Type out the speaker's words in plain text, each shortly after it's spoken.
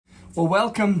Well,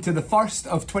 welcome to the first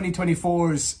of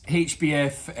 2024's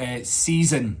HBF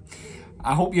season.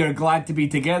 I hope you're glad to be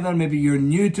together. Maybe you're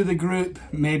new to the group.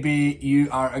 Maybe you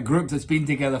are a group that's been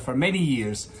together for many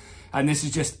years. And this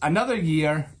is just another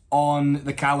year on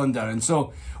the calendar. And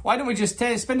so why don't we just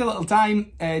spend a little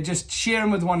time just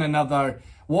sharing with one another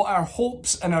what our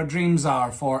hopes and our dreams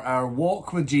are for our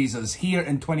walk with Jesus here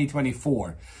in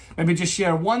 2024. Maybe just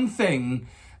share one thing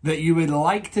that you would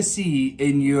like to see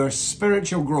in your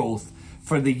spiritual growth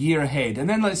for the year ahead. And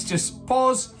then let's just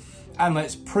pause and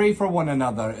let's pray for one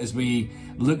another as we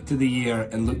look to the year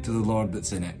and look to the Lord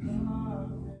that's in it.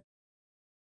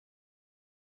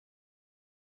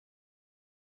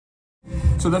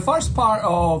 So the first part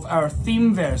of our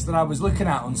theme verse that I was looking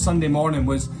at on Sunday morning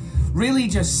was really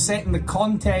just setting the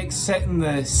context, setting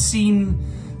the scene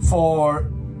for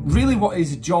really what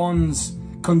is John's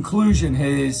conclusion,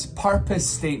 his purpose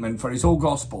statement for his whole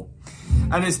gospel.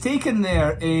 And it's taken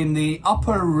there in the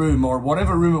upper room, or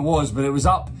whatever room it was, but it was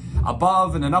up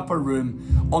above in an upper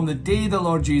room on the day the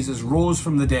Lord Jesus rose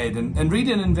from the dead. And read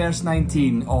it in verse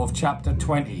 19 of chapter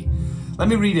 20. Let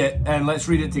me read it and let's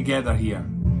read it together here.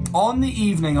 On the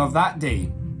evening of that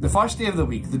day, the first day of the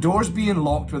week, the doors being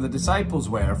locked where the disciples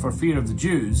were for fear of the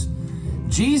Jews,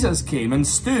 Jesus came and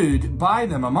stood by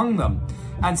them among them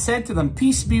and said to them,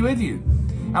 "Peace be with you."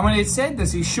 And when he had said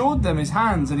this, he showed them his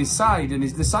hands and his side, and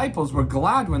his disciples were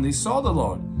glad when they saw the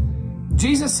Lord.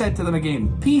 Jesus said to them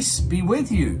again, "Peace be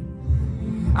with you.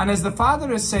 And as the Father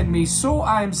has sent me, so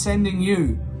I am sending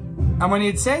you." And when he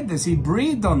had said this, he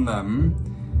breathed on them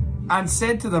and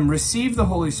said to them, "Receive the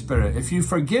Holy Spirit. If you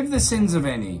forgive the sins of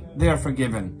any, they are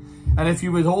forgiven. And if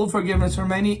you withhold forgiveness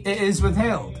from any, it is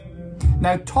withheld."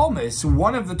 Now Thomas,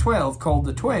 one of the 12, called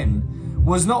the twin,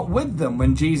 was not with them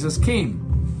when Jesus came.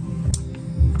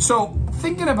 So,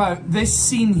 thinking about this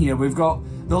scene here, we've got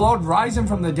the Lord rising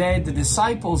from the dead, the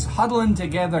disciples huddling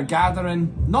together,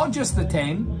 gathering, not just the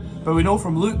 10, but we know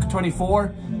from Luke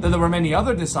 24 that there were many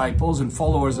other disciples and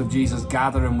followers of Jesus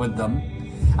gathering with them.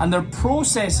 And they're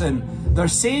processing their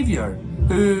Saviour,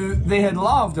 who they had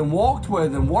loved and walked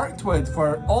with and worked with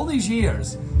for all these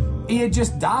years. He had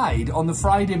just died on the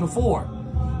Friday before.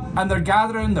 And they're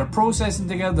gathering, they're processing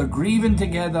together, they're grieving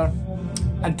together,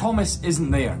 and Thomas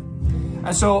isn't there.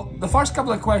 And so the first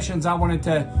couple of questions I wanted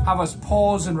to have us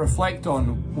pause and reflect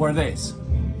on were this.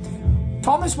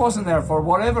 Thomas wasn't there for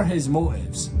whatever his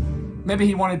motives. Maybe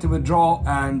he wanted to withdraw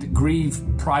and grieve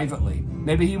privately.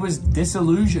 Maybe he was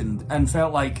disillusioned and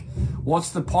felt like,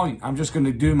 what's the point? I'm just going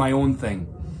to do my own thing.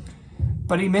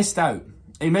 But he missed out.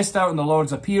 He missed out on the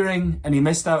Lord's appearing, and he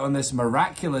missed out on this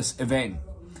miraculous event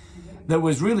that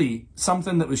was really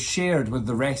something that was shared with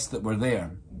the rest that were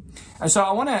there. And so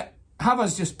I want to have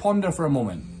us just ponder for a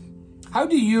moment. How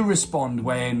do you respond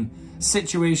when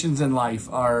situations in life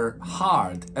are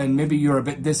hard and maybe you're a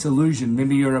bit disillusioned,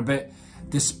 maybe you're a bit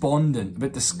despondent, a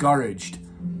bit discouraged?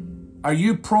 Are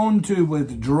you prone to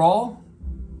withdraw?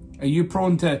 Are you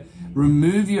prone to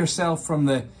remove yourself from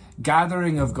the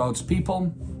gathering of God's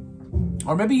people?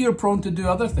 Or maybe you're prone to do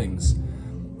other things.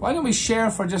 Why don't we share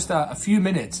for just a few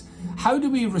minutes? How do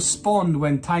we respond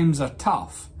when times are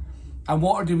tough? And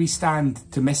what do we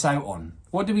stand to miss out on?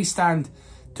 What do we stand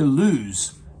to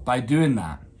lose by doing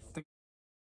that?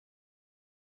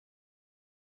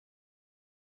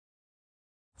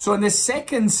 So in this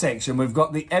second section, we've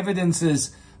got the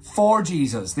evidences for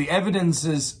Jesus, the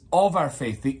evidences of our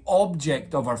faith, the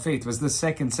object of our faith was the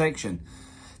second section.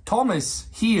 Thomas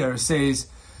here says,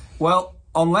 well,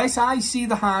 unless I see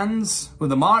the hands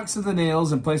with the marks of the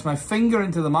nails and place my finger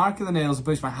into the mark of the nails and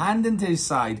place my hand into his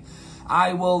side,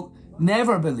 I will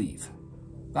never believe.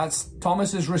 That's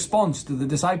Thomas's response to the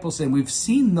disciples saying, we've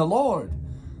seen the Lord.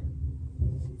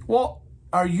 What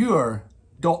are your ...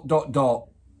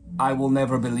 I will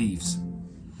never believes?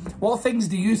 What things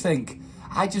do you think,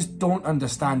 I just don't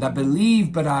understand. I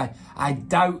believe, but I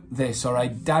doubt this or I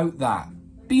doubt that.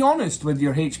 Be honest with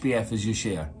your HBF as you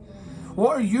share.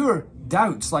 What are your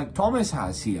doubts like Thomas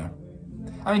has here?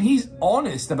 I mean, he's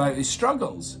honest about his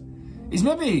struggles. He's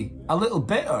maybe a little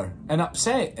bitter and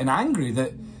upset and angry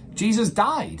that Jesus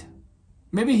died.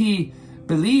 Maybe he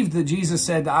believed that Jesus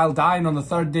said, I'll die and on the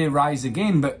third day rise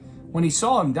again. But when he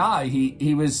saw him die,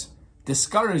 he was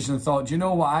discouraged and thought, you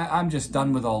know what, I'm just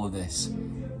done with all of this.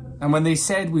 And when they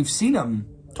said, we've seen him,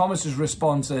 Thomas's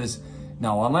response is,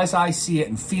 no, unless I see it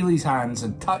and feel his hands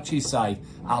and touch his side,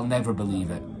 I'll never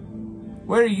believe it.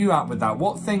 Where are you at with that?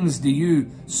 What things do you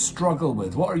struggle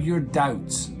with? What are your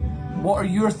doubts? What are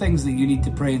your things that you need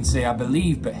to pray and say, I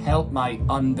believe, but help my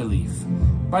unbelief?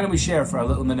 Why don't we share for a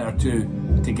little minute or two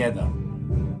together?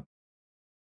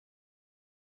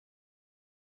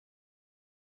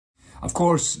 Of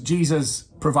course, Jesus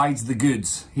provides the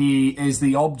goods. He is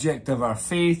the object of our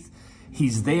faith.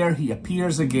 He's there, he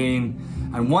appears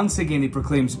again, and once again he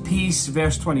proclaims peace,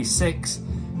 verse 26,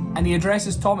 and he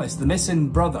addresses Thomas, the missing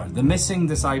brother, the missing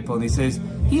disciple, and he says,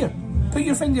 here, put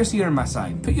your fingers here in my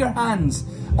side, put your hands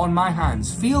on my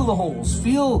hands, feel the holes,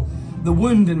 feel the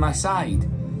wound in my side.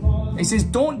 He says,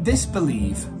 don't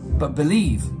disbelieve, but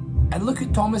believe. And look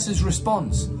at Thomas's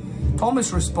response.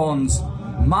 Thomas responds,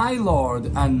 my Lord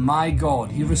and my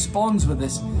God. He responds with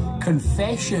this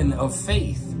confession of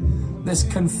faith, this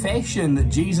confession that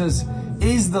Jesus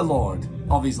is the Lord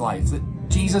of his life, that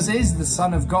Jesus is the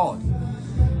Son of God.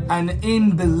 And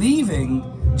in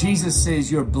believing, Jesus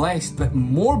says, you're blessed, but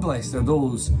more blessed are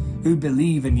those who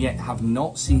believe and yet have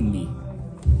not seen me.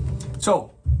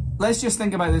 So, let's just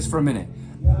think about this for a minute.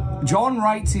 John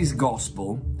writes his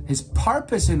gospel. His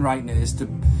purpose in writing it is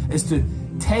to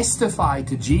testify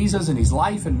to Jesus and his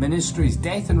life and ministry, his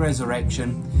death and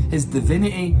resurrection, his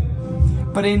divinity.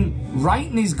 But in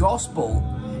writing his gospel,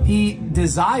 he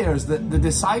desires that the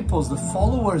disciples, the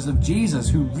followers of Jesus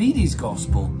who read his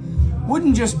gospel,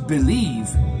 wouldn't just believe,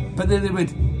 but that they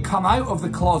would come out of the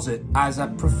closet as a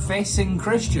professing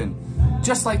Christian,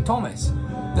 just like Thomas.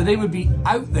 That they would be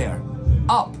out there,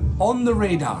 up on the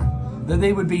radar, that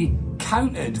they would be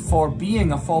counted for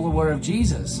being a follower of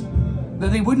Jesus,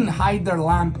 that they wouldn't hide their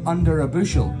lamp under a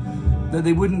bushel, that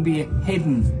they wouldn't be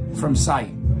hidden from sight.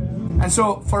 And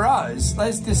so for us,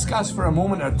 let's discuss for a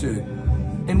moment or two,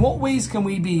 in what ways can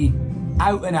we be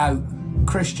out and out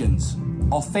Christians,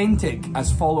 authentic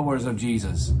as followers of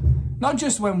Jesus? Not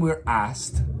just when we're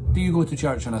asked, do you go to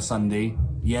church on a Sunday?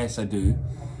 Yes, I do.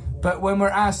 But when we're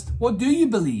asked, what do you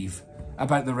believe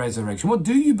about the resurrection? What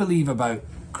do you believe about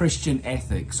Christian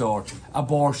ethics or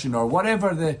abortion or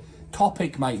whatever the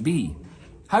topic might be?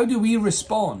 How do we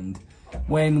respond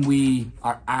when we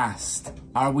are asked?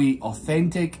 Are we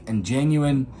authentic and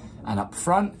genuine and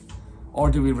upfront?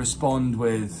 Or do we respond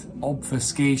with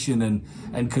obfuscation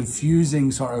and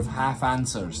confusing sort of half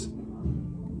answers?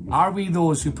 Are we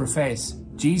those who profess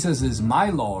Jesus is my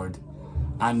Lord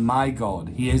and my God?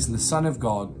 He is the Son of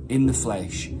God in the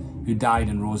flesh who died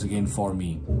and rose again for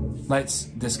me. Let's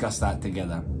discuss that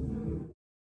together.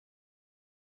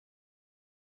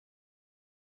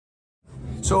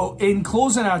 So in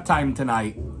closing our time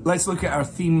tonight, let's look at our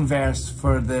theme verse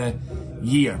for the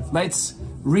year. Let's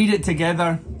read it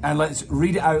together and let's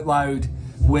read it out loud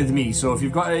with me. So if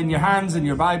you've got it in your hands in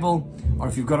your Bible, or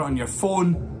if you've got it on your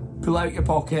phone, pull out your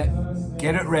pocket,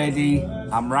 get it ready.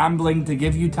 I'm rambling to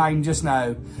give you time just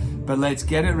now, but let's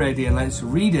get it ready and let's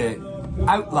read it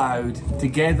out loud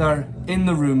together in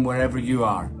the room wherever you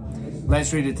are.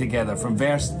 Let's read it together from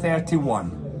verse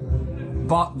 31.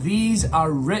 But these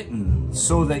are written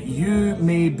so that you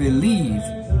may believe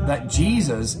that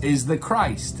Jesus is the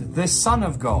Christ, the Son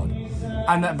of God,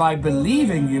 and that by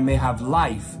believing you may have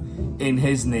life in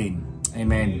his name.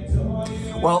 Amen.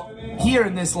 Well, here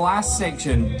in this last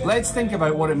section, let's think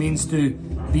about what it means to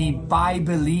be by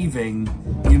believing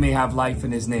you may have life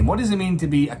in his name. What does it mean to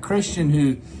be a Christian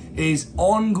who is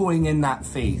ongoing in that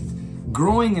faith,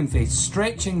 growing in faith,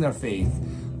 stretching their faith,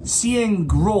 seeing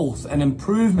growth and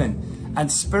improvement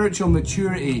and spiritual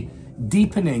maturity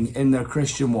deepening in their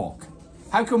Christian walk?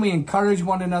 How can we encourage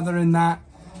one another in that?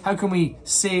 How can we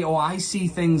say, oh, I see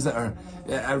things that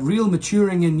are real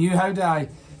maturing in you? How do I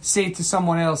say to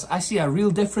someone else, I see a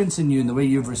real difference in you in the way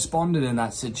you've responded in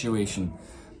that situation?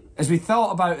 As we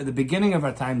thought about at the beginning of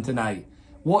our time tonight,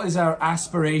 what is our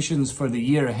aspirations for the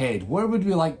year ahead? Where would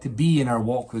we like to be in our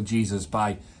walk with Jesus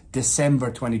by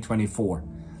December 2024?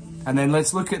 And then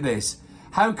let's look at this.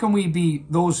 How can we be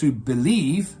those who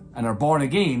believe and are born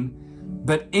again,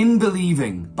 but in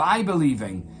believing, by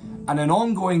believing, and an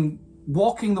ongoing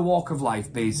walking the walk of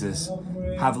life basis,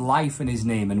 have life in his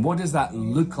name? And what does that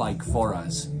look like for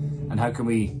us? And how can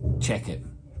we check it?